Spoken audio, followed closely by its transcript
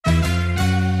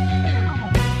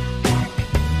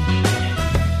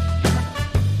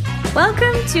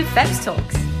Welcome to FEPS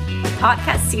Talks, a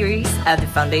podcast series of the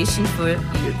Foundation for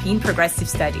European Progressive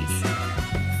Studies.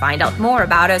 Find out more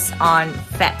about us on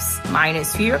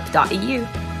feps-europe.eu.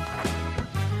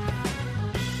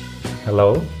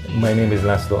 Hello, my name is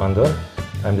László Andor.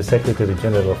 I'm the Secretary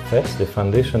General of FEPS, the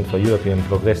Foundation for European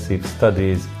Progressive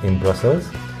Studies in Brussels.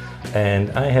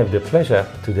 And I have the pleasure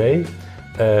today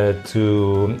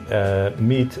to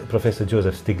meet Professor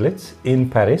Joseph Stiglitz in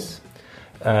Paris.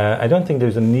 I don't think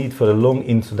there's a need for a long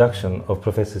introduction of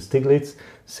Professor Stiglitz,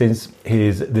 since he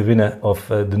is the winner of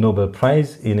the Nobel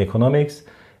Prize in Economics.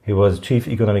 He was Chief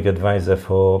Economic Advisor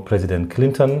for President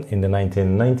Clinton in the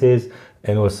 1990s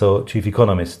and also Chief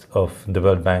Economist of the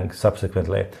World Bank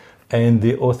subsequently, and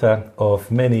the author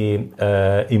of many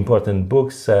important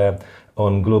books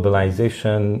on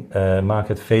globalization,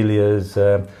 market failures,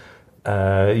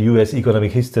 US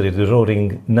economic history, the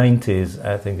Roaring 90s.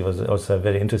 I think it was also a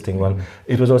very interesting one.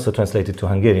 It was also translated to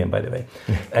Hungarian, by the way.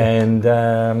 And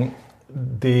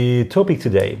the topic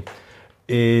today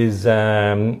is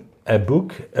a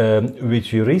book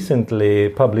which you recently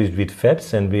published with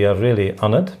FEPS, and we are really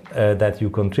honored that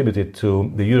you contributed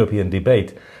to the European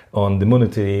debate on the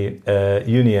monetary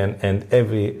union and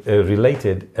every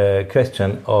related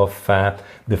question of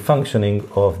the functioning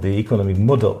of the economic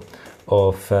model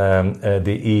of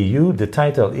the EU. The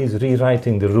title is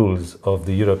Rewriting the Rules of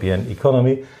the European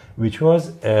Economy, which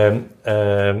was in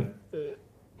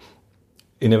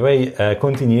a way a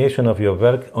continuation of your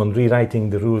work on rewriting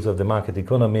the rules of the market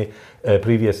economy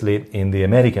previously in the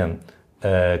American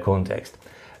context.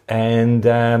 And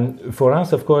for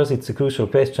us, of course, it's a crucial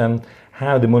question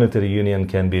how the monetary union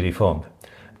can be reformed.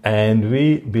 And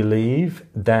we believe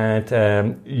that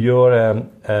your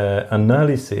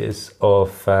analysis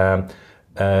of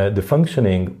the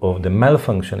functioning of the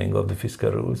malfunctioning of the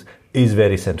fiscal rules is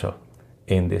very central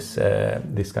in this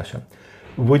discussion.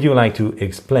 Would you like to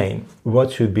explain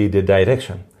what should be the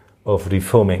direction of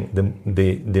reforming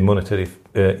the monetary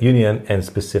union and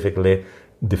specifically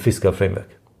the fiscal framework?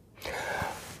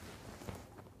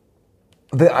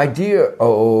 The idea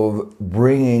of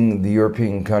bringing the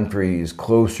European countries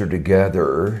closer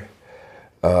together,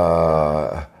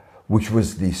 which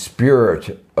was the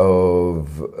spirit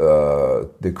of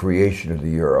the creation of the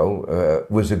euro,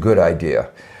 was a good idea.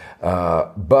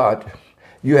 But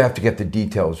you have to get the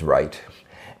details right.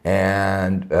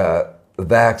 And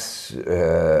that's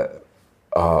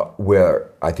where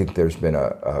I think there's been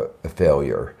a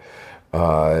failure.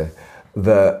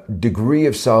 The degree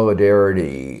of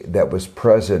solidarity that was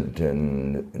present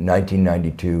in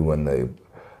 1992 when the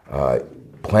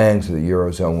plans of the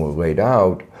Eurozone were laid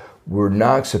out were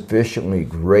not sufficiently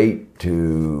great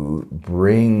to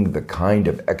bring the kind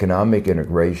of economic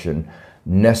integration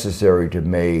necessary to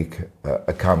make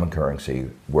a common currency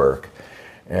work.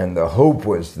 And the hope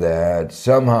was that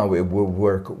somehow it would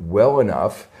work well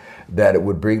enough that it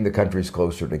would bring the countries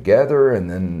closer together, and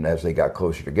then as they got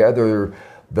closer together,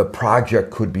 the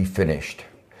project could be finished.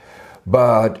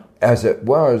 But as it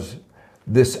was,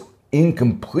 this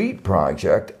incomplete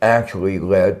project actually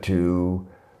led to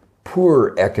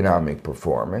poor economic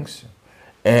performance,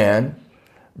 and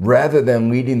rather than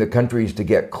leading the countries to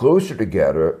get closer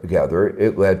together,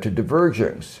 it led to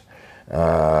divergence.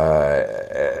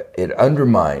 It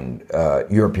undermined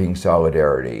European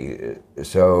solidarity,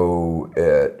 so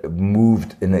it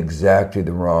moved in exactly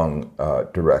the wrong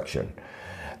direction.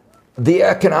 The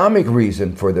economic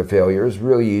reason for the failure is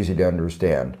really easy to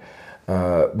understand.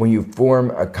 When you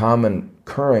form a common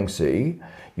currency,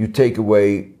 you take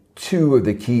away two of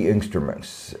the key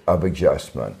instruments of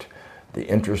adjustment, the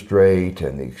interest rate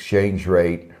and the exchange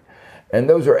rate. And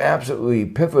those are absolutely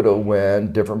pivotal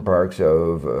when different parts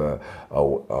of a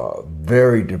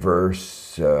very diverse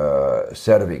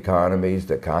set of economies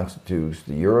that constitutes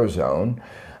the Eurozone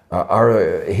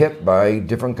are hit by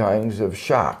different kinds of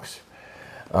shocks.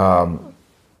 And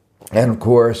of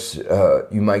course,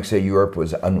 you might say Europe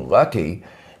was unlucky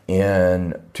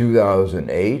in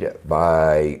 2008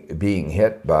 by being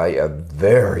hit by a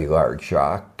very large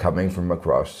shock coming from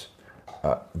across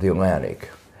the Atlantic.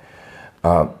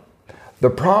 The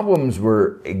problems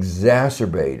were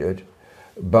exacerbated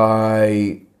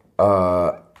by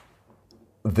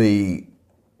the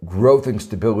Growth and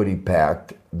Stability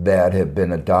Pact that had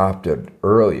been adopted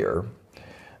earlier.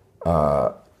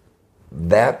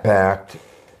 That pact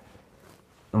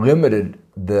limited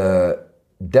the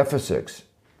deficits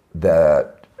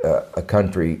that a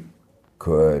country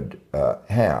could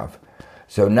have.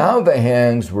 So now the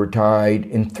hands were tied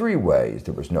in three ways.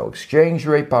 There was no exchange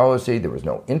rate policy, there was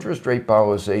no interest rate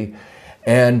policy,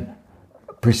 and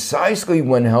precisely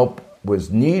when help was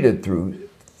needed through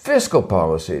fiscal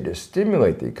policy to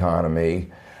stimulate the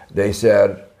economy, they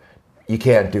said, you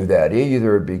can't do that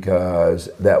either because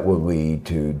that will lead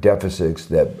to deficits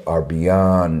that are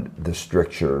beyond the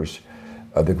strictures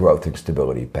of the Growth and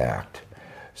Stability Pact.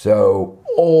 So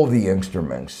all the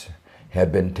instruments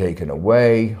had been taken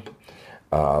away,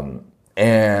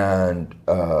 and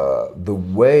the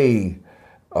way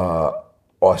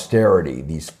austerity,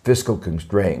 these fiscal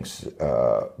constraints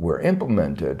were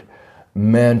implemented,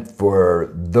 meant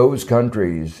for those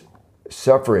countries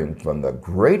suffering from the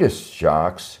greatest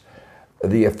shocks,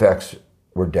 the effects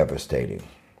were devastating.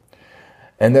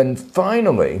 And then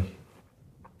finally,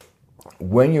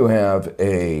 when you have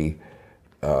a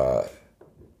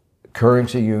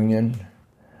currency union,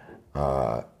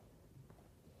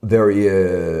 there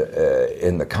is,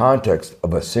 in the context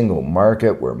of a single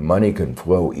market where money can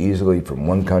flow easily from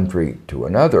one country to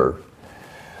another,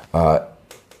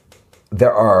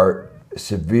 there are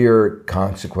severe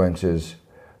consequences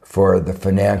for the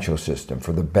financial system,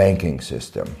 for the banking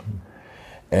system.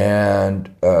 And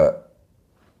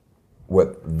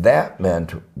what that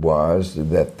meant was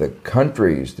that the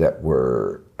countries that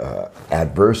were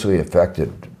adversely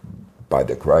affected by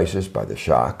the crisis, by the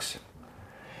shocks,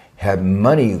 had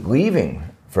money leaving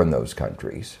from those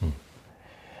countries.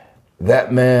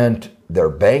 That meant their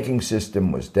banking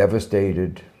system was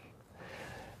devastated,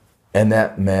 and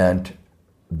that meant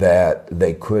that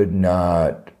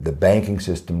the banking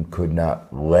system could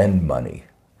not lend money.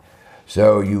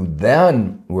 So you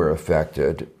then were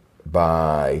affected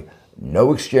by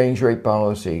no exchange rate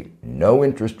policy, no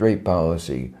interest rate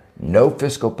policy, no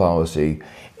fiscal policy,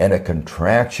 and a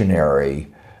contractionary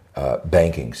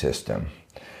banking system.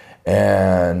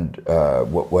 And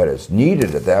what is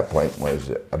needed at that point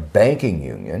was a banking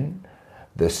union,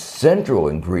 the central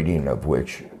ingredient of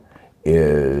which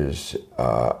is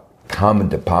common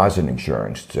deposit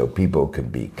insurance, so people can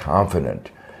be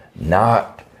confident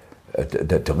not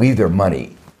to leave their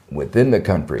money within the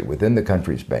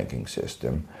country's banking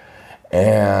system.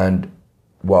 And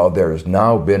while there's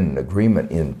now been an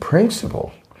agreement in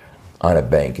principle on a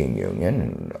banking union,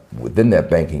 and within that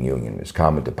banking union is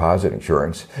common deposit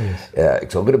insurance, yes.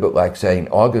 It's a little bit like saying,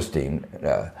 Augustine,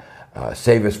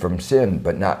 save us from sin,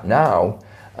 but not now.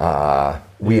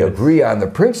 We yes. agree on the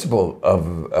principle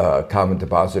of common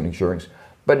deposit insurance,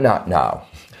 but not now.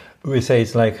 We say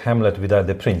it's like Hamlet without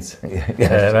the prince,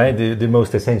 yes. Right? The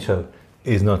most essential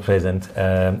is not present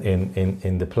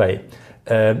in the play.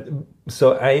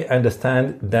 So I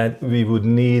understand that we would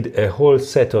need a whole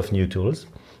set of new tools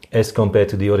as compared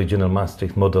to the original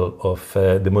Maastricht model of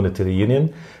the monetary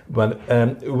union. But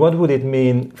what would it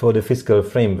mean for the fiscal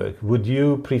framework? Would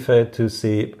you prefer to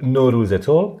see no rules at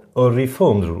all or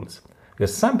reformed rules?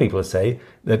 Because some people say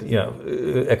that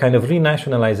a kind of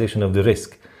renationalization of the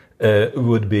risk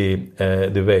would be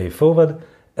the way forward.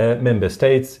 Member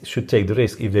states should take the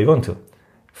risk if they want to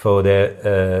for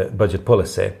their budget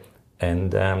policy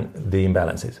and the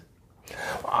imbalances.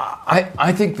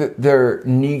 I think that there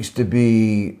needs to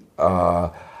be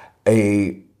a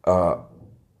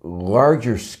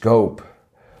larger scope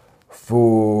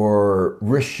for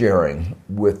risk sharing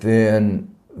within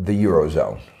the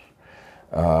Eurozone.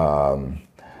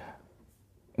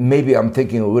 Maybe I'm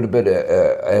thinking a little bit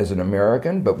as an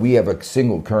American, but we have a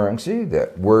single currency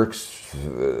that works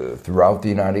throughout the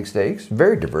United States,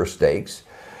 very diverse states.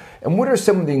 And what are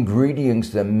some of the ingredients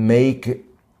that make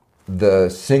the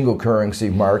single currency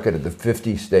market of the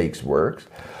 50 states works?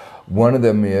 One of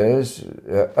them is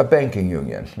a banking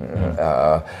union.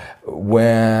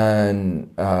 When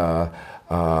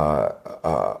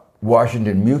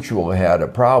Washington Mutual had a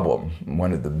problem,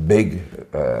 one of the big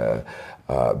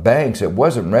banks, it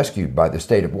wasn't rescued by the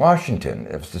state of Washington.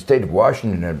 If the state of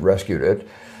Washington had rescued it,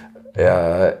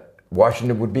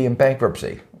 Washington would be in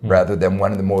bankruptcy rather than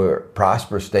one of the more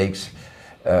prosperous states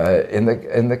in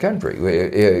the country.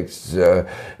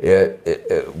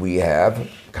 We have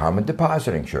common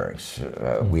deposit insurance.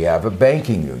 We have a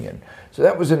banking union. So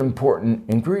that was an important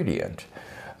ingredient.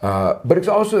 But it's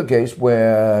also the case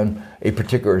when a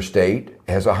particular state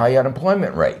has a high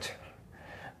unemployment rate.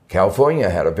 California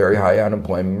had a very high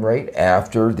unemployment rate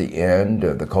after the end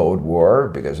of the Cold War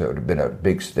because it would have been a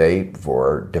big state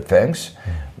for defense.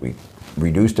 We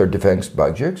reduced our defense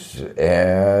budgets,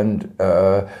 and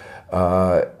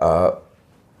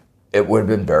it would have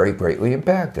been very greatly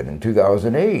impacted. In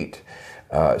 2008,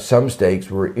 some states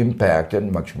were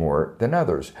impacted much more than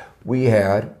others. We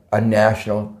had a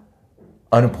national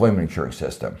unemployment insurance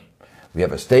system. We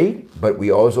have a state, but we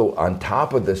also, on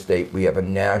top of the state, we have a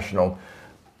national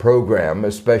program,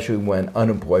 especially when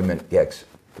unemployment gets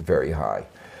very high.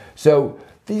 So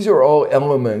These are all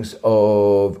elements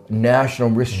of national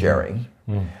risk sharing,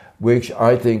 which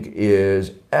I think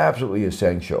is absolutely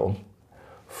essential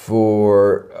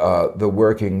for the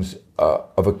workings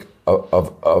of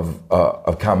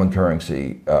common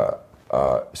currency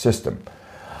system.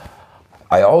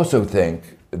 I also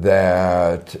think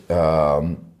that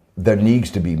there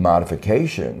needs to be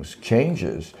modifications,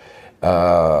 changes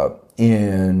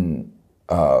in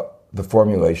the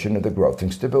formulation of the Growth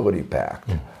and Stability Pact.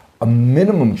 A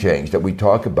minimum change that we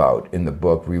talk about in the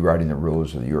book, Rewriting the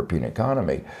Rules of the European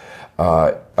Economy,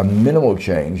 a minimal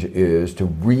change is to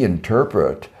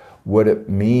reinterpret what it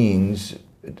means,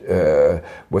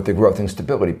 what the Growth and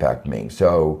Stability Pact means.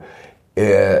 So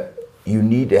you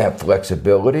need to have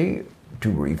flexibility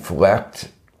to reflect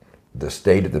the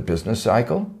state of the business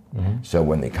cycle. So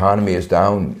when the economy is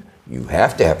down, you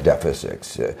have to have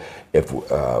deficits. If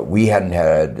we hadn't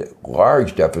had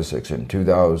large deficits in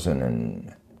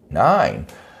 2009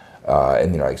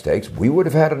 in the United States, we would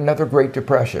have had another Great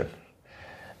Depression.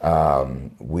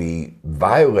 We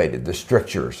violated the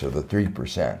strictures of the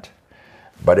 3%,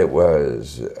 but it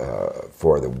was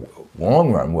for the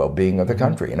long run well-being of the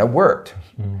country, and it worked.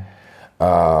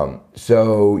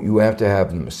 So you have to have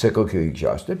them cyclically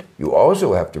adjusted. You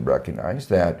also have to recognize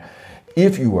that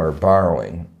if you are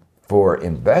borrowing for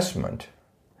investment,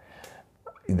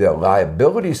 the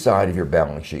liability side of your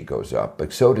balance sheet goes up,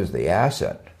 but so does the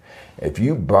asset. If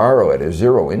you borrow at a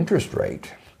zero interest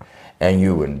rate and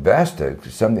you invest in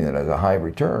something that has a high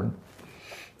return,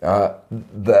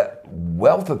 the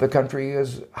wealth of the country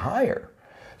is higher.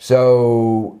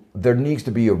 So there needs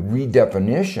to be a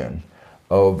redefinition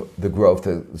of the Growth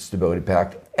and Stability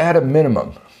Pact at a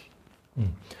minimum.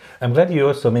 I'm glad you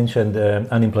also mentioned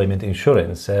unemployment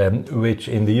insurance, which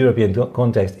in the European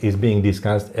context is being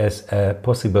discussed as a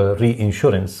possible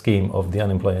reinsurance scheme of the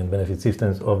unemployment benefit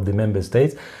systems of the member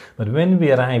states. But when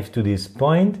we arrive to this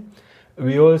point,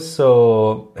 we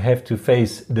also have to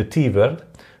face the T word,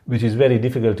 which is very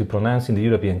difficult to pronounce in the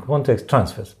European context,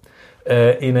 transfers.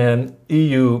 In an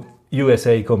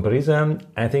EU-USA comparison,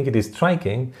 I think it is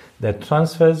striking that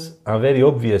transfers are very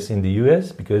obvious in the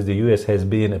US because the US has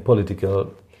been a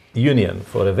political union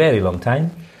for a very long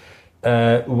time,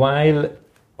 while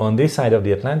on this side of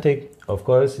the Atlantic, of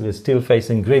course, we're still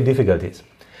facing great difficulties.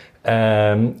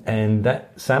 And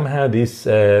that somehow this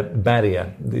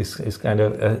barrier, this is kind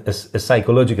of a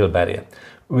psychological barrier,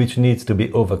 which needs to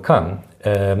be overcome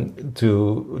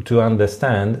to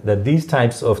understand that these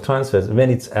types of transfers, when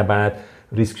it's about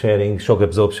risk sharing, shock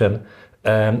absorption,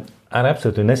 are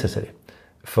absolutely necessary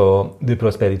for the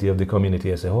prosperity of the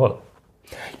community as a whole.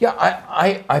 Yeah,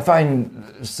 I find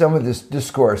some of this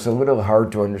discourse a little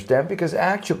hard to understand because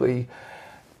actually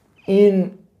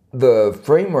in the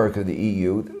framework of the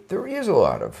EU, there is a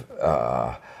lot of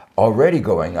already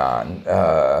going on.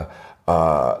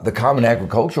 The Common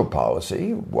Agricultural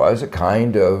Policy was a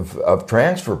kind of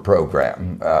transfer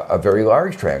program, a very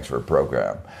large transfer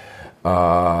program.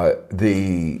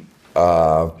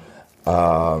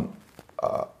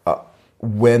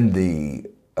 When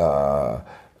the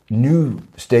new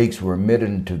states were admitted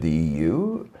into the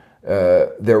EU,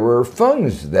 there were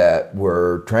funds that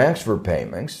were transfer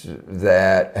payments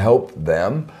that helped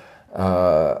them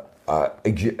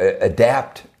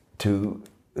adapt to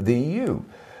the EU.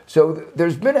 So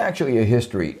there's been actually a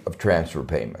history of transfer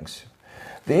payments.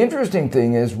 The interesting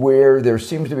thing is where there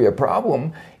seems to be a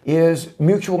problem is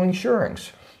mutual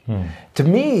insurance. To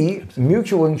me,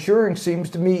 mutual insurance seems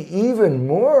to me even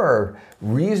more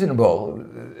reasonable.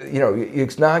 You know,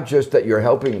 it's not just that you're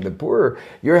helping the poor,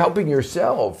 you're helping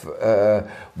yourself.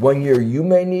 1 year you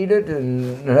may need it,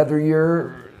 and another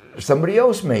year somebody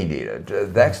else may need it.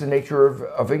 That's the nature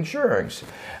of insurance.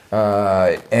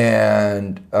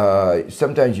 And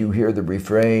sometimes you hear the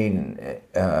refrain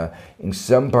in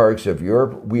some parts of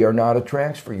Europe, we are not a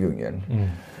transfer union.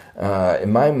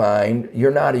 In my mind,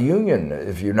 you're not a union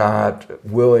if you're not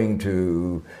willing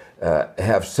to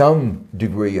have some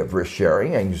degree of risk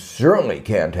sharing, and you certainly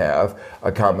can't have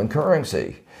a common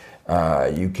currency.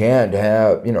 You can't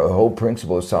have, the whole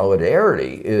principle of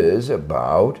solidarity is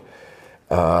about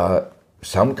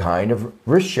some kind of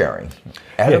risk sharing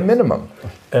at a minimum.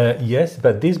 Yes,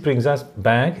 but this brings us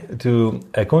back to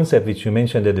a concept which you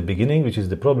mentioned at the beginning, which is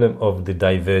the problem of the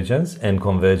divergence and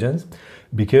convergence.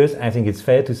 Because I think it's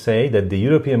fair to say that the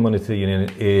European Monetary Union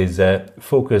is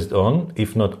focused on,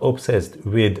 if not obsessed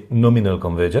with, nominal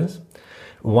convergence,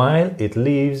 while it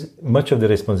leaves much of the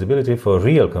responsibility for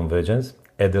real convergence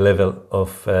at the level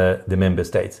of the member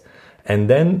states. And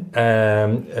then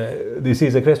this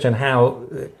is a question how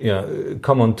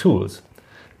common tools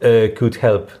could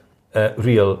help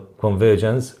real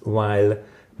convergence while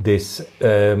this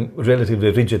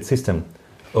relatively rigid system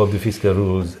of the fiscal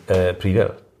rules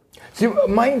prevail? See,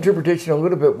 my interpretation a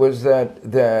little bit was that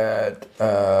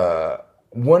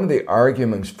one of the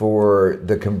arguments for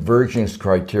the convergence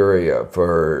criteria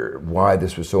for why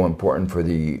this was so important for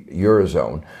the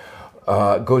Eurozone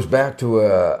goes back to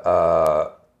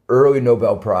a early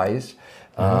Nobel Prize,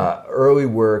 early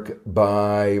work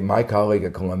by my colleague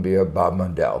at Columbia, Bob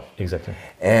Mundell. Exactly.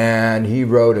 And he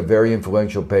wrote a very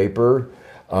influential paper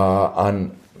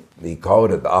on, he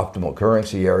called it the optimal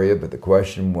currency area, but the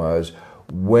question was,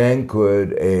 when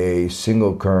could a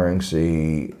single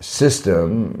currency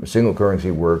system, single currency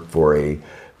work for a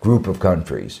group of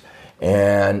countries?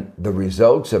 And the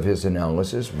results of his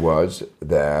analysis was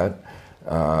that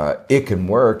it can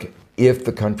work if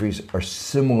the countries are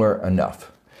similar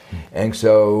enough. And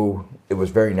so it was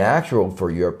very natural for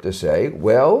Europe to say,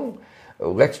 well,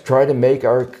 let's try to make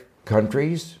our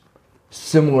countries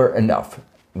similar enough.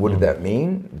 What did that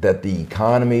mean? That the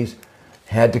economies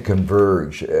had to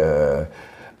converge enough.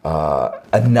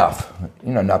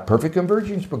 You know, not perfect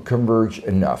convergence, but converge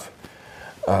enough.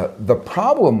 The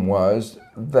problem was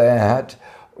that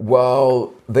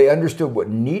while they understood what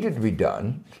needed to be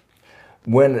done,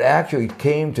 when it actually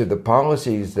came to the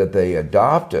policies that they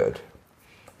adopted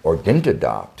or didn't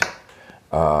adopt,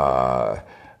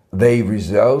 they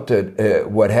resulted,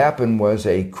 what happened was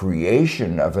a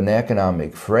creation of an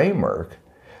economic framework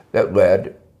that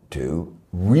led to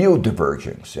real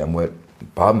divergence. And what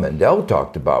Bob Mundell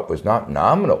talked about was not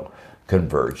nominal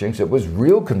convergence, it was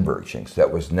real convergence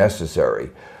that was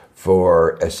necessary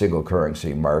for a single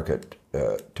currency market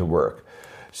to work.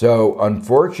 So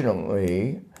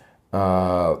unfortunately,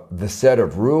 the set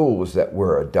of rules that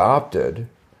were adopted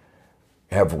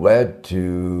have led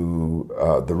to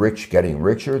the rich getting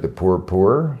richer, the poor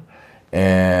poorer,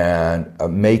 and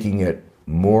making it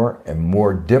more and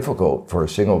more difficult for a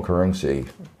single currency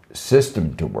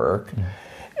system to work,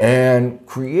 and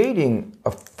creating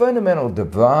a fundamental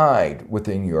divide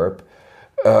within Europe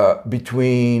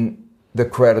between the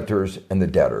creditors and the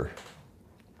debtor.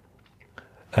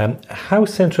 How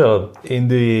central in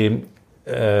the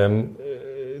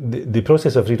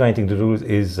process of rewriting the rules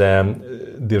is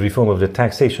the reform of the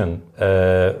taxation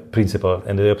principle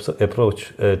and the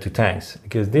approach to tax?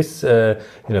 Because this,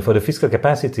 for the fiscal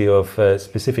capacity of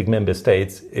specific member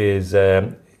states is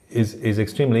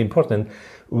extremely important.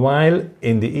 While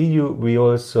in the EU we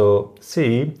also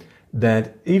see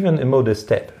that even a modest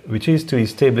step, which is to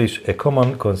establish a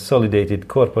common consolidated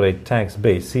corporate tax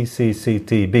base,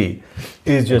 CCCTB,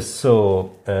 is just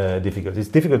so difficult. It's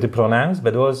difficult to pronounce,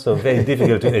 but also very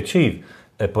difficult to achieve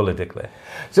politically.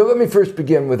 So let me first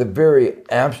begin with a very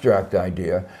abstract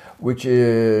idea, which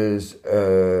is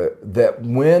that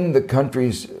when the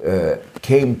countries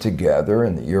came together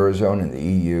in the Eurozone and the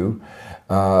EU,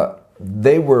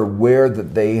 they were aware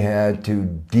that they had to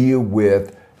deal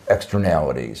with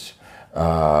externalities.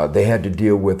 They had to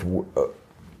deal with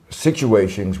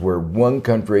situations where one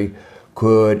country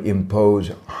could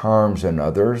impose harms on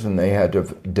others, and they had to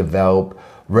develop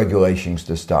regulations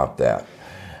to stop that.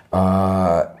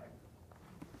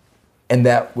 And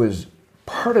that was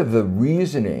part of the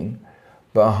reasoning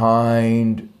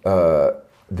behind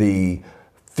the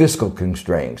fiscal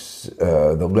constraints,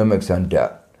 the limits on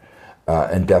debt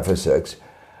and deficits,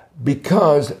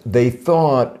 because they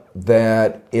thought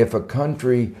that if a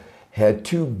country had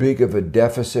too big of a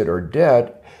deficit or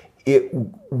debt, it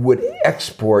would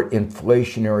export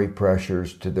inflationary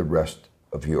pressures to the rest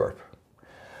of Europe.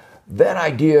 That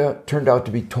idea turned out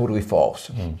to be totally false.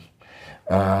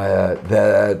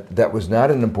 That was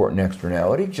not an important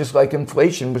externality, just like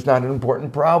inflation was not an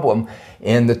important problem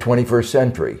in the 21st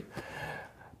century.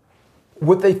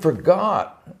 What they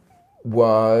forgot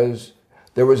was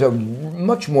there was a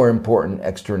much more important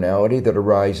externality that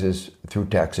arises through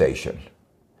taxation.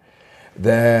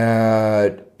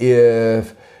 That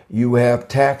if you have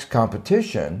tax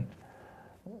competition,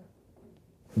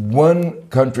 one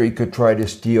country could try to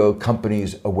steal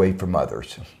companies away from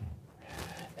others.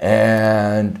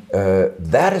 And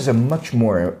that is a much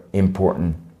more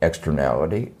important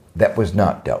externality that was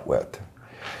not dealt with.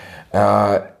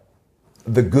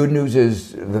 The good news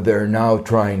is that they're now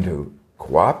trying to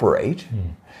cooperate,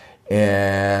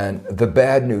 and the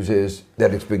bad news is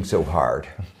that it's been so hard.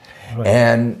 Right.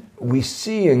 And we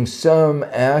see in some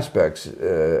aspects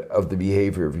of the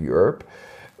behavior of Europe,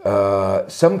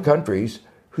 some countries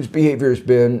whose behavior has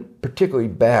been particularly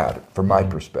bad from my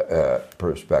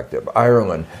perspective.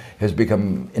 Ireland has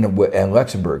become, and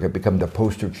Luxembourg have become the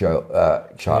poster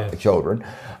children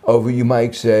of, you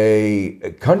might say,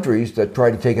 countries that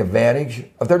try to take advantage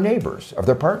of their neighbors, of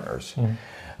their partners.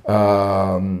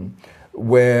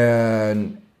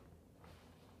 when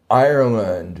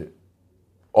Ireland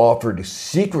offered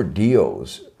secret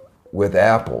deals with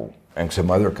Apple and some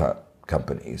other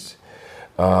companies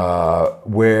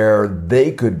where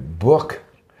they could book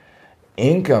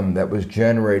income that was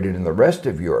generated in the rest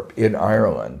of Europe in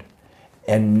Ireland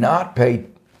and not pay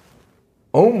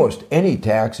almost any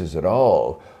taxes at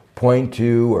all,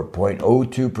 0.2 or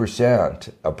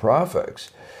 0.02% of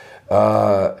profits.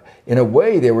 In a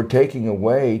way, they were taking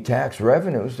away tax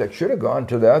revenues that should have gone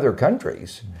to the other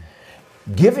countries,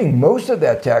 giving most of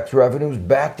that tax revenues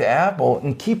back to Apple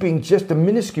and keeping just a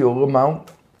minuscule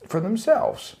amount for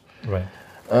themselves. Right.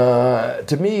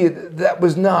 To me, that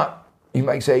was not, you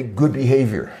might say, good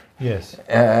behavior. Yes.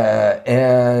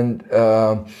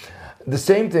 The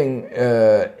same thing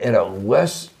in a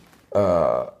less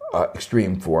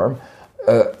extreme form,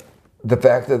 the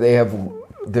fact that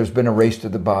there's been a race to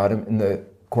the bottom in the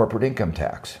corporate income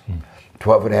tax.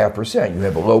 12.5%. You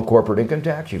have a low corporate income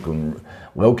tax, you can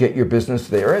locate your business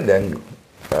there and then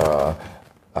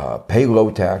pay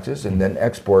low taxes and then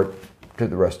export to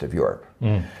the rest of Europe.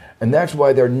 And that's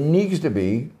why there needs to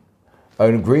be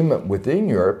an agreement within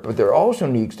Europe, but there also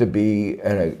needs to be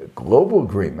a global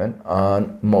agreement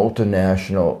on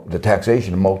the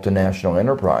taxation of multinational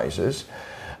enterprises.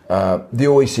 The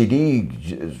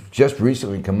OECD just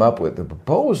recently come up with a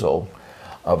proposal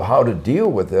of how to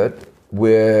deal with it,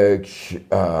 which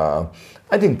I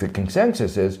think the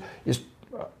consensus is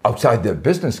outside the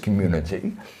business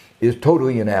community is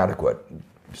totally inadequate.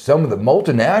 Some of the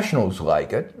multinationals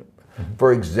like it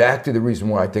for exactly the reason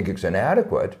why I think it's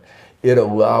inadequate. It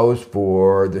allows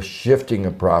for the shifting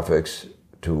of profits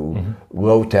to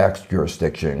low tax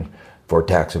jurisdiction for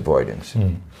tax avoidance.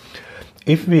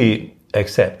 If we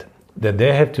accept that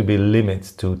there have to be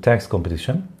limits to tax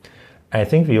competition, I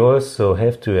think we also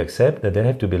have to accept that there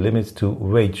have to be limits to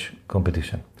wage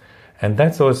competition. And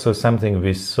that's also something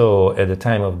we saw at the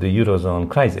time of the Eurozone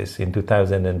crisis in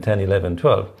 2010, 11,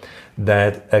 12,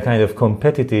 that a kind of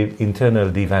competitive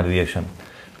internal devaluation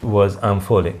was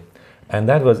unfolding. And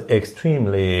that was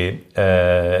extremely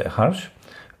harsh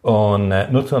on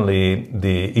not only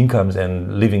the incomes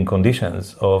and living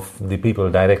conditions of the people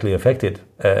directly affected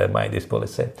by this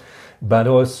policy, but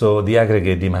also the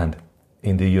aggregate demand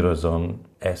in the Eurozone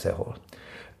as a whole.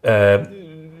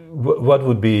 What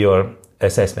would be your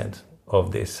assessment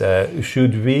of this?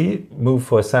 Should we move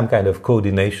for some kind of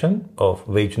coordination of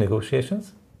wage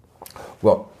negotiations?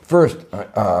 Well, first,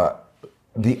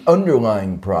 the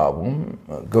underlying problem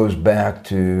goes back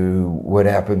to what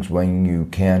happens when you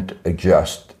can't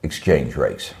adjust exchange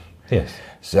rates. Yes.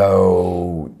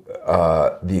 So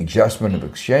the adjustment of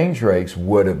exchange rates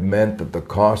would have meant that the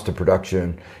cost of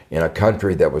production in a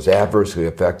country that was adversely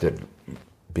affected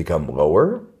become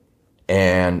lower,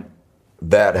 and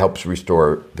that helps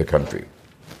restore the country.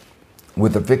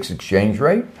 With a fixed exchange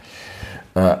rate,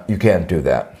 you can't do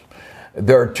that.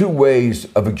 There are two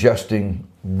ways of adjusting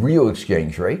real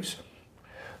exchange rates.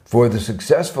 For the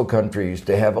successful countries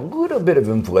to have a little bit of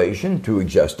inflation to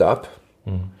adjust up,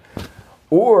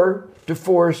 or to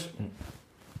force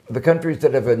the countries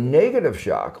that have a negative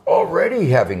shock, already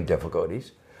having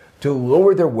difficulties, to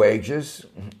lower their wages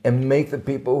and make the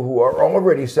people who are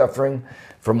already suffering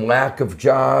from lack of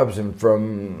jobs and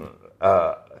from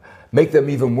make them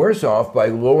even worse off by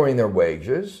lowering their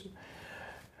wages.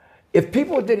 If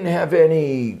people didn't have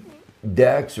any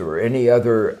debts or any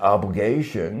other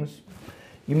obligations,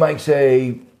 you might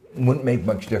say wouldn't make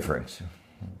much difference.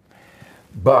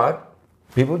 But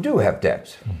people do have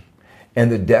debts,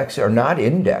 and the debts are not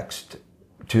indexed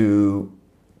to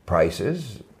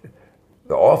prices.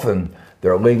 Often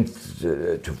they're linked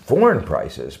to foreign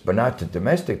prices, but not to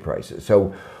domestic prices.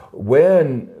 So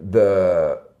when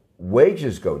the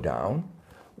wages go down,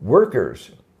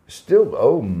 workers still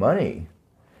owe money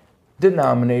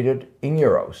denominated in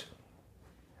euros.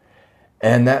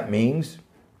 And that means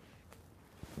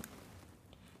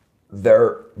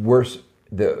they're worse,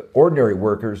 the ordinary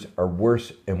workers are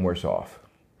worse and worse off.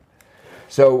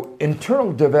 So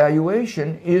internal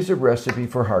devaluation is a recipe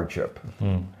for hardship.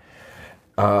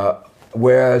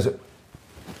 Whereas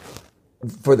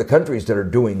for the countries that are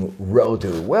doing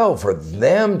relatively well, for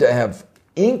them to have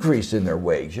increase in their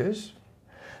wages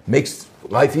makes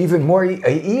life even more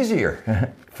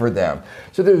easier for them.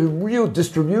 So there's real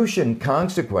distribution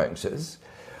consequences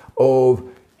of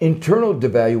internal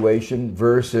devaluation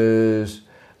versus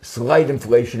slight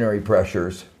inflationary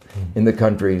pressures in the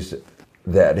countries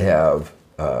that have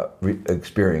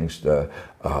experienced a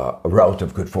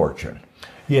relative good fortune.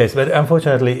 Yes, but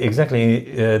unfortunately,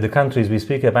 exactly the countries we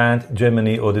speak about,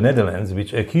 Germany or the Netherlands,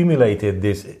 which accumulated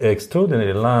these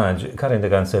extraordinarily large current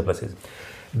account surpluses,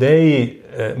 They,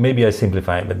 maybe I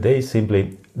simplify, but they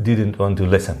simply didn't want to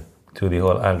listen to the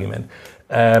whole argument.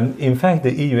 In fact,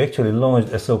 the EU actually launched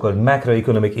a so-called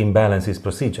macroeconomic imbalances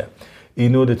procedure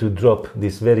in order to drop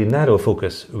this very narrow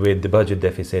focus with the budget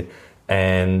deficit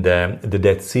and the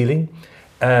debt ceiling.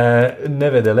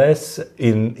 Nevertheless,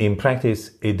 in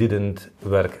practice, it didn't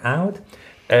work out,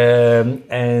 and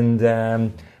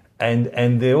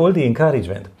all the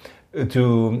encouragement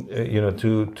to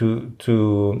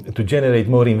generate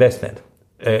more investment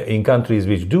in countries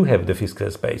which do have the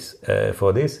fiscal space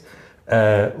for this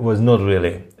was not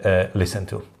really listened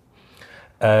to.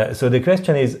 So the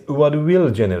question is, what will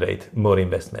generate more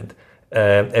investment,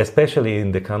 especially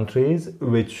in the countries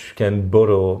which can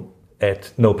borrow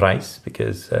at no price,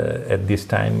 because at this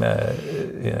time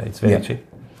it's very cheap.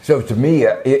 So to me,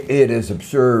 it is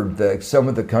absurd that some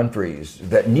of the countries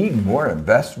that need more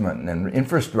investment in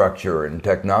infrastructure and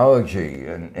technology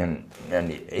and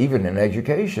even in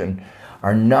education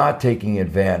are not taking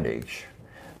advantage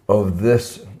of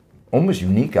this almost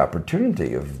unique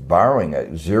opportunity of borrowing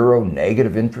at zero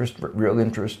negative real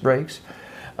interest rates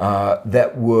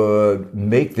that would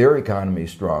make their economy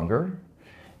stronger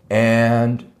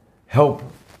and help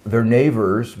their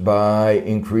neighbors by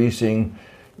increasing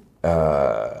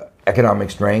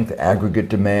economic strength, aggregate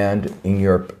demand in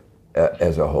Europe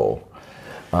as a whole.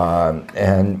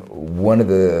 And one of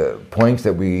the points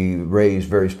that we raise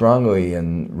very strongly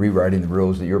in rewriting the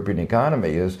rules of the European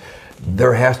economy is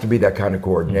there has to be that kind of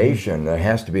coordination. There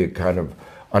has to be a kind of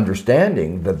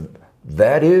understanding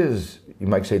that is, you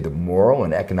might say, the moral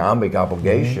and economic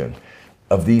obligation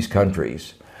of these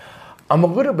countries. I'm a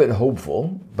little bit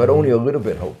hopeful, but only a little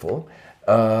bit hopeful,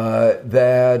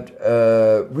 that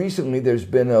recently there's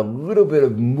been a little bit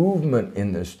of movement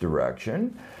in this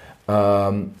direction.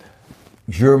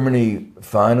 Germany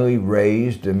finally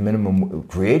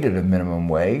created a minimum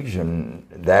wage, and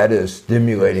that is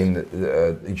stimulating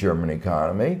the German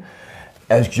economy.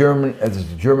 As the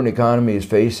German economy is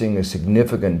facing a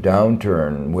significant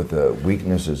downturn with the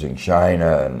weaknesses in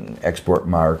China and export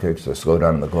markets, a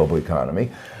slowdown in the global economy,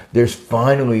 there's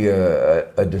finally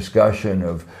a discussion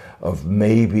of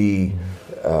maybe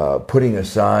putting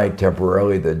aside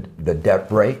temporarily the debt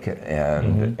brake,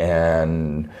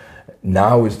 and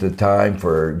now is the time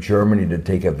for Germany to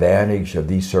take advantage of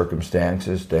these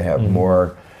circumstances to have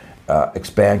more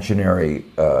expansionary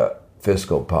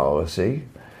fiscal policy.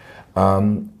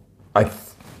 One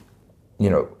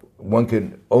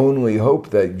could only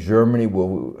hope that Germany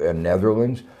and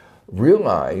Netherlands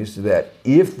realize that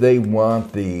if they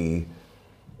want the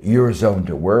Eurozone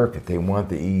to work, if they want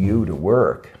the EU to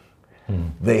work,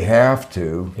 they have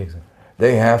to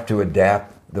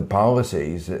adapt the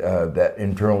policies. That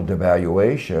internal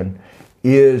devaluation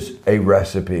is a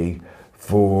recipe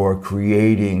for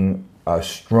creating a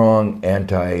strong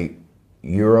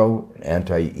anti-Euro,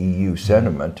 anti-EU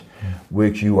sentiment,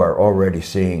 which you are already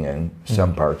seeing in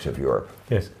some parts of Europe.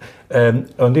 Yes.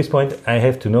 On this point, I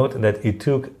have to note that it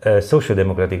took a Social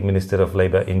Democratic Minister of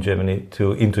Labor in Germany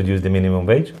to introduce the minimum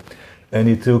wage, and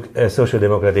it took a Social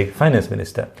Democratic Finance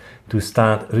Minister to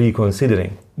start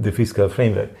reconsidering the fiscal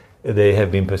framework they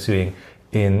have been pursuing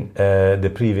in the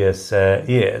previous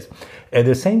years. At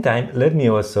the same time, let me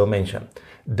also mention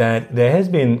that there has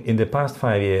been, in the past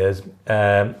 5 years,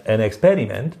 an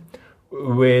experiment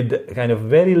with kind of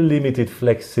very limited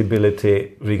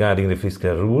flexibility regarding the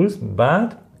fiscal rules,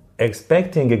 but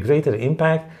expecting a greater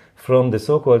impact from the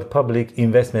so-called public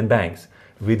investment banks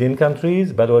within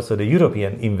countries, but also the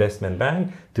European Investment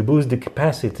Bank, to boost the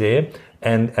capacity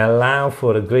and allow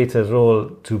for a greater role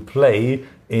to play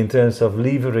in terms of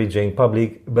leveraging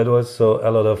public, but also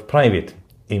a lot of private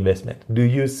investment. Do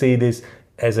you see this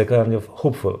as a kind of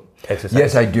hopeful exercise?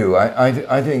 Yes, I do.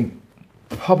 I think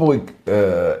public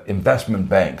investment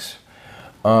banks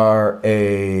are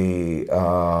a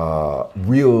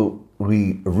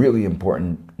really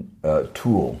important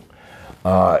tool.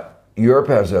 Europe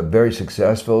has a very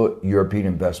successful European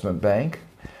Investment Bank.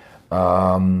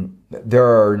 There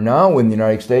are now in the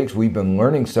United States, we've been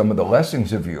learning some of the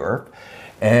lessons of Europe,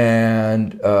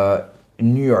 and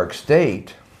New York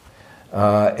State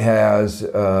has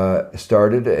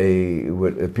started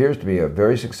what appears to be a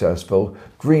very successful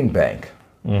green bank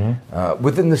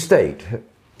within the state.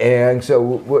 And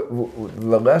so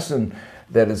the lesson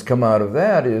that has come out of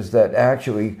that is that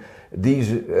actually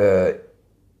these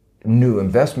new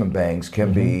investment banks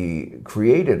can be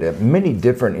created at many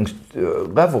different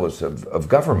levels of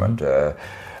government.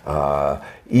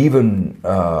 Even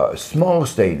a small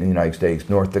state in the United States,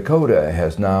 North Dakota,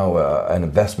 has now an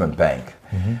investment bank.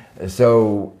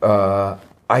 So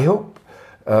I hope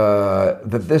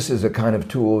that this is a kind of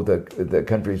tool that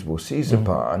countries will seize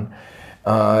upon.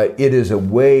 It is a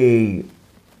way,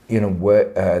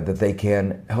 that they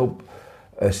can help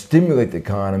stimulate the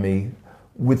economy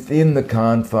within the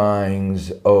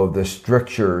confines of the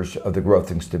strictures of the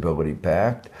Growth and Stability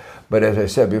Pact. But as I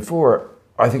said before,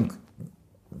 I think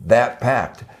that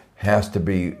pact has to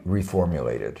be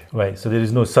reformulated. Right, so there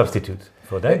is no substitute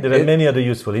for that. There are many other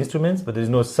useful instruments, but there is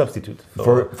no substitute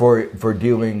for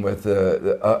dealing with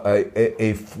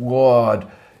a flawed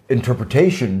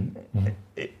interpretation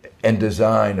and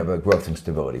design of a Growth and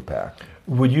Stability Pact.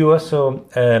 Would you also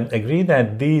agree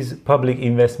that these public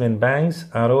investment banks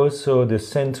are also the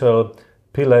central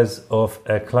pillars of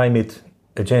a climate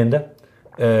agenda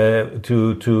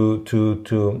to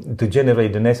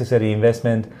generate the necessary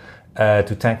investment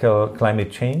to tackle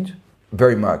climate change?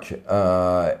 Very much.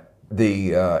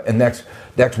 And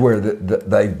that's where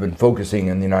they've been focusing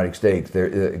in the United States.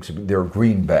 They're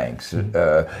green banks,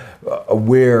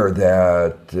 aware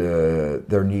that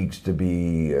there needs to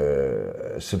be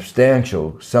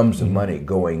substantial sums of money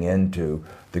going into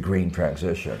the green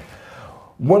transition.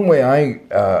 One way I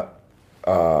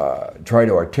try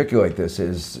to articulate this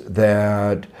is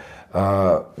that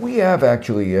we have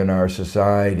actually in our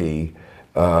society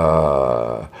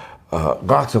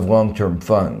lots of long-term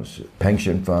funds,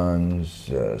 pension funds,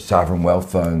 sovereign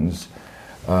wealth funds.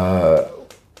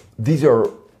 These are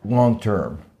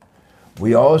long-term.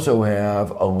 We also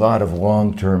have a lot of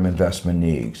long-term investment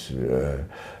needs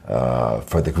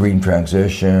for the green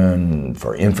transition,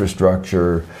 for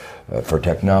infrastructure, for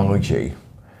technology.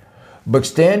 But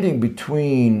standing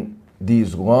between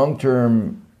these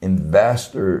long-term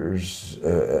investors,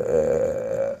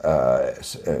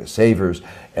 savers,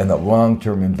 and the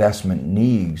long-term investment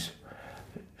needs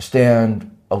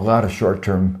stand a lot of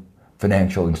short-term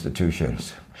financial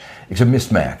institutions. It's a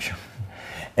mismatch.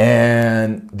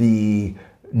 And the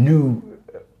new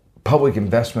public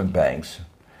investment banks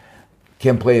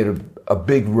can play a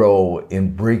big role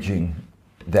in bridging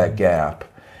that gap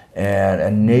and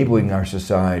enabling our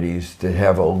societies to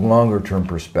have a longer-term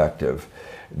perspective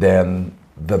than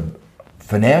the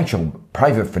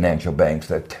private financial banks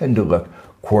that tend to look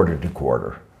quarter to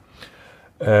quarter.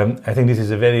 I think this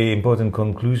is a very important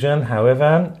conclusion.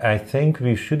 However, I think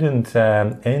we shouldn't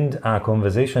end our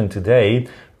conversation today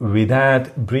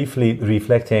without briefly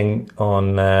reflecting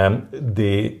on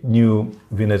the new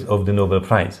winners of the Nobel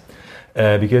Prize.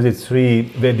 Because it's three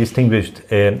very distinguished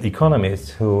economists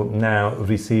who now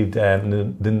received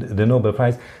the Nobel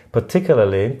Prize,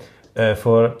 particularly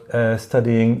for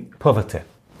studying poverty.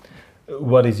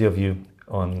 What is your view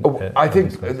on I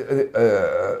think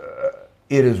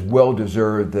it is well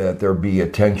deserved that there be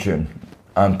attention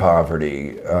on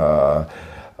poverty.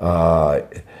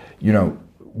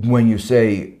 When you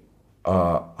say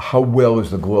how well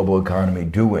is the global economy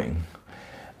doing,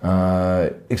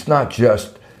 it's not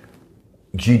just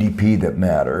GDP that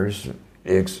matters,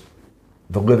 it's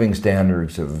the living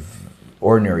standards of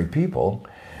ordinary people.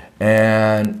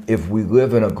 And if we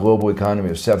live in a global economy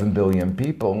of 7 billion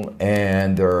people,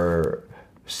 and there are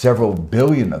several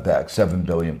billion of that 7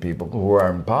 billion people who are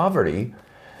in poverty,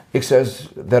 it says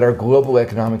that our global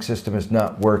economic system is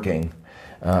not working.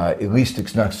 At least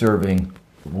it's not serving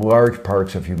large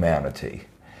parts of humanity.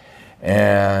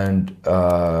 And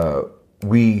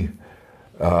we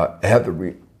have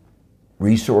the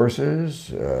resources.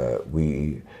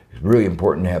 It's really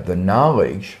important to have the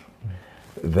knowledge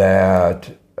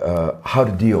that how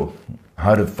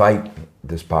to fight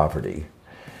this poverty.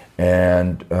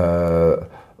 And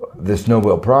this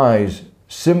Nobel Prize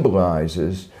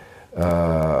symbolizes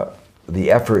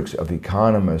the efforts of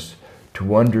economists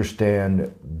to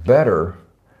understand better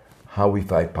how we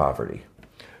fight poverty.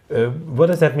 What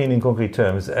does that mean in concrete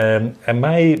terms?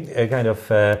 My kind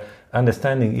of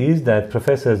understanding is that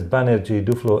Professors Banerjee,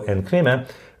 Duflo, and Kremer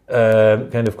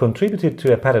kind of contributed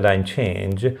to a paradigm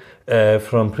change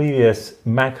from previous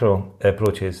macro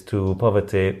approaches to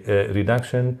poverty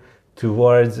reduction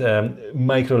towards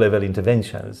micro-level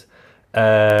interventions.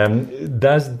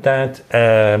 Does that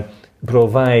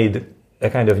provide a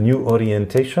kind of new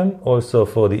orientation also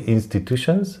for the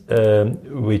institutions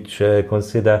which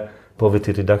consider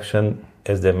poverty reduction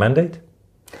as their mandate?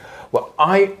 Well,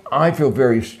 I feel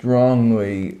very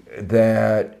strongly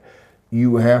that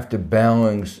you have to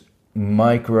balance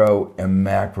micro and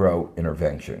macro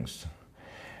interventions.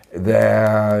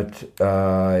 That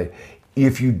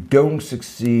if you don't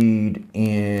succeed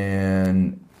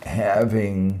in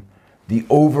having the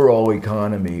overall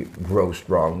economy grow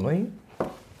strongly,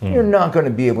 you're not going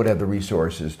to be able to have the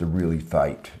resources to really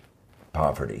fight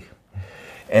poverty.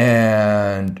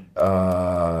 And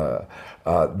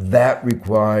that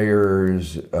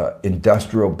requires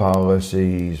industrial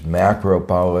policies, macro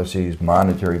policies,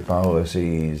 monetary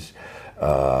policies,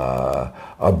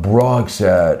 a broad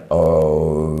set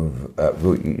of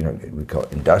we call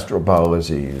it industrial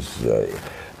policies,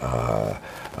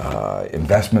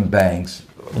 investment banks,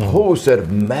 a whole set of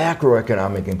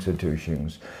macroeconomic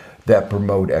institutions that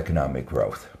promote economic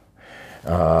growth.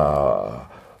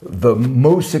 The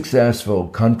most successful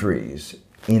countries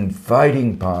in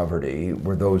fighting poverty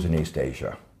were those in East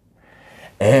Asia.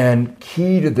 And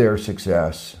key to their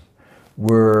success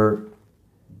were,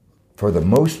 for the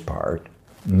most part,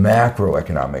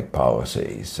 macroeconomic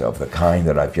policies of the kind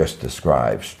that I've just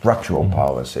described, structural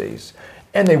policies,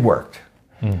 and they worked.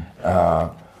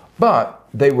 But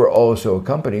they were also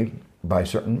accompanied by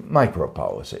certain micro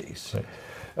policies. Right.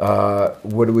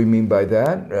 What do we mean by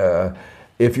that?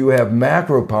 If you have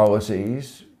macro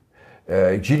policies,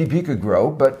 GDP could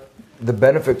grow, but the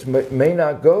benefits may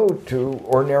not go to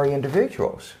ordinary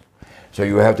individuals. So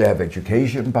you have to have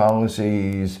education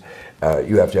policies,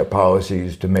 you have to have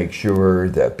policies to make sure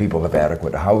that people have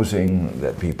adequate housing,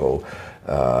 that people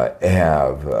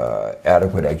have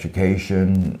adequate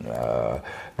education,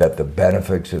 that the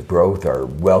benefits of growth are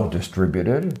well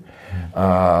distributed.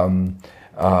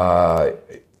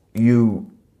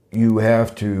 You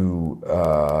have to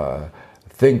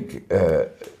think,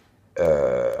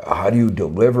 how do you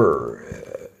deliver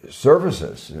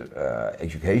services,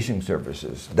 education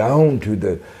services, down to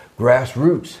the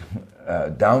grassroots,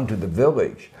 down to the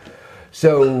village.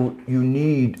 So you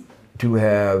need to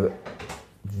have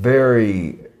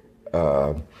very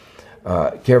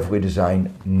carefully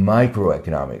designed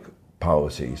microeconomic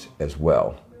policies as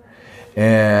well.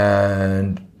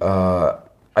 And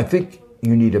I think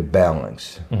you need a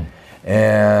balance.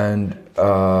 And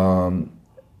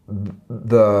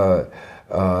the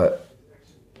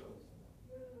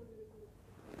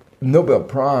Nobel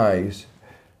Prize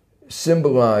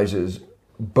symbolizes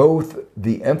both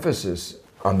the emphasis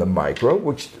on the micro,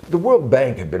 which the World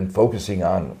Bank had been focusing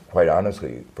on, quite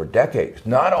honestly, for decades,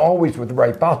 not always with the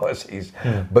right policies,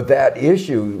 but that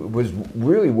issue was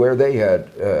really where they had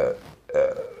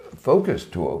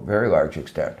focused to a very large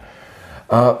extent.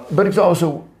 But it's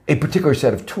also a particular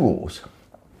set of tools,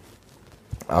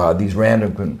 these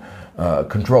random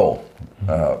control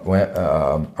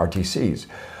RTCs.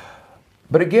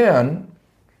 But again,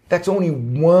 that's only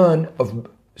one of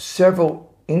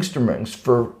several instruments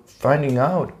for finding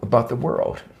out about the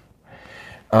world.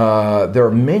 There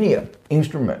are many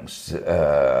instruments,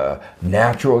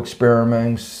 natural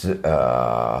experiments,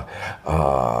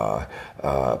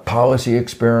 policy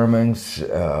experiments.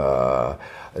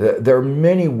 There are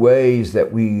many ways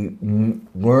that we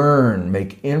learn,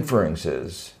 make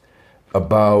inferences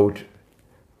about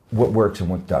what works and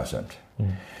what doesn't.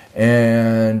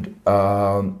 And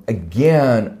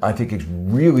again, I think it's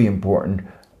really important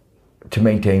to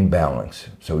maintain balance.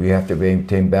 So you have to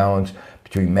maintain balance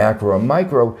between macro and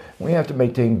micro. We have to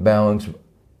maintain balance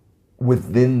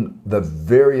within the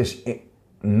various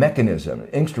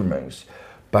instruments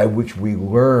by which we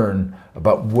learn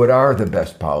about what are the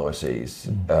best policies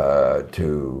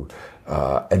to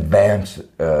advance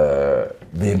the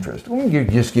interest. Let me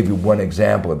just give you one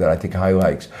example that I think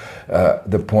highlights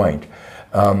the point.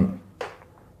 One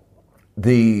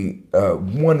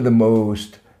of the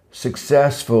most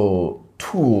successful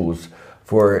tools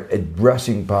for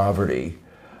addressing poverty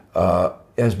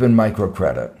has been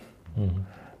microcredit,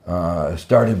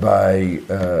 started by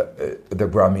the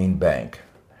Grameen Bank.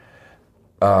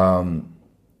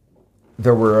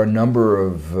 There were a number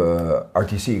of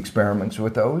RTC experiments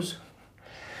with those,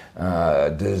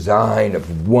 design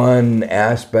of one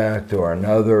aspect or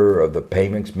another of the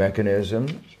payments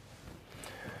mechanism,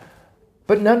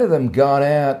 but none of them got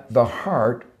at the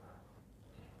heart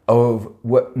of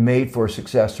what made for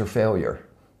success or failure.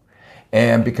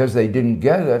 And because they didn't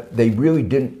get it, they really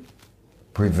didn't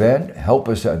help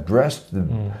us address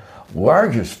the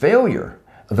largest failure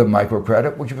of the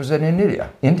microcredit, which was in India.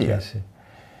 Yes.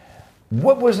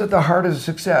 What was at the heart of the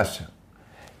success?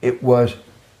 It was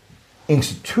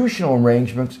institutional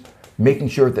arrangements, making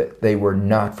sure that they were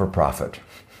not for profit.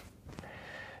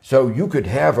 So you could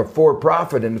have a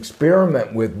for-profit and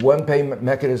experiment with one payment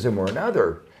mechanism or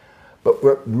another, but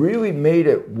what really made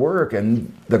it work,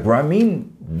 and the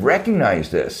Grameen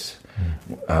recognized this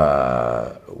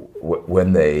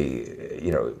when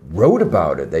they wrote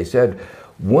about it. They said,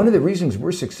 one of the reasons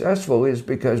we're successful is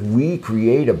because we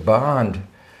create a bond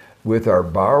with our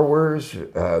borrowers.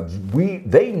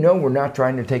 They know we're not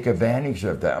trying to take advantage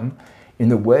of them in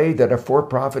the way that a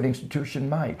for-profit institution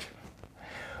might.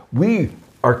 We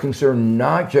are concerned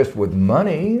not just with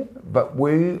money, but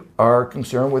we are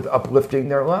concerned with uplifting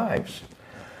their lives.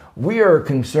 We are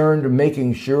concerned with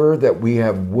making sure that we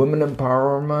have women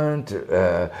empowerment,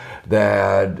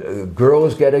 that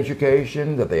girls get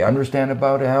education, that they understand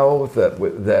about health,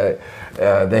 that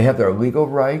they have their legal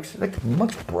rights. Like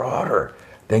much broader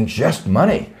than just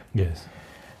money. Yes.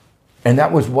 And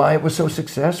that was why it was so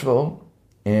successful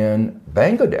in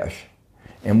Bangladesh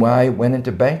and why it went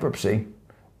into bankruptcy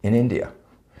in India.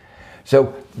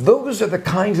 So those are the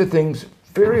kinds of things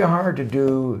very hard to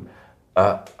do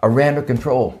a random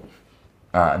control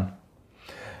on.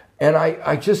 And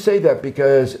I just say that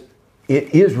because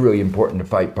it is really important to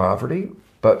fight poverty,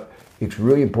 but it's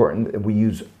really important that we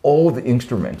use all the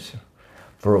instruments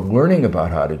for learning about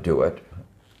how to do it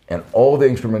and all the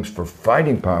instruments for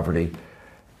fighting poverty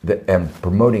and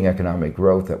promoting economic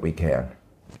growth that we can.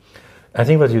 I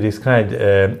think what you described,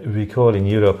 we call in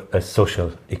Europe a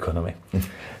social economy.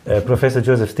 Professor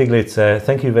Joseph Stiglitz,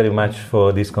 thank you very much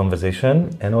for this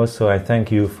conversation, and also I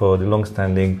thank you for the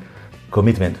long-standing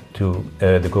commitment to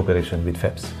the cooperation with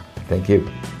FEPS. Thank you.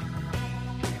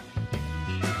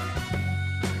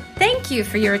 Thank you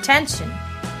for your attention.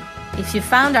 If you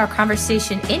found our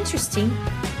conversation interesting,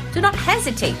 do not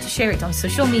hesitate to share it on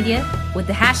social media with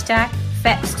the hashtag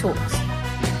FEPS Talks.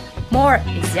 More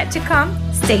is yet to come.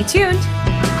 Stay tuned.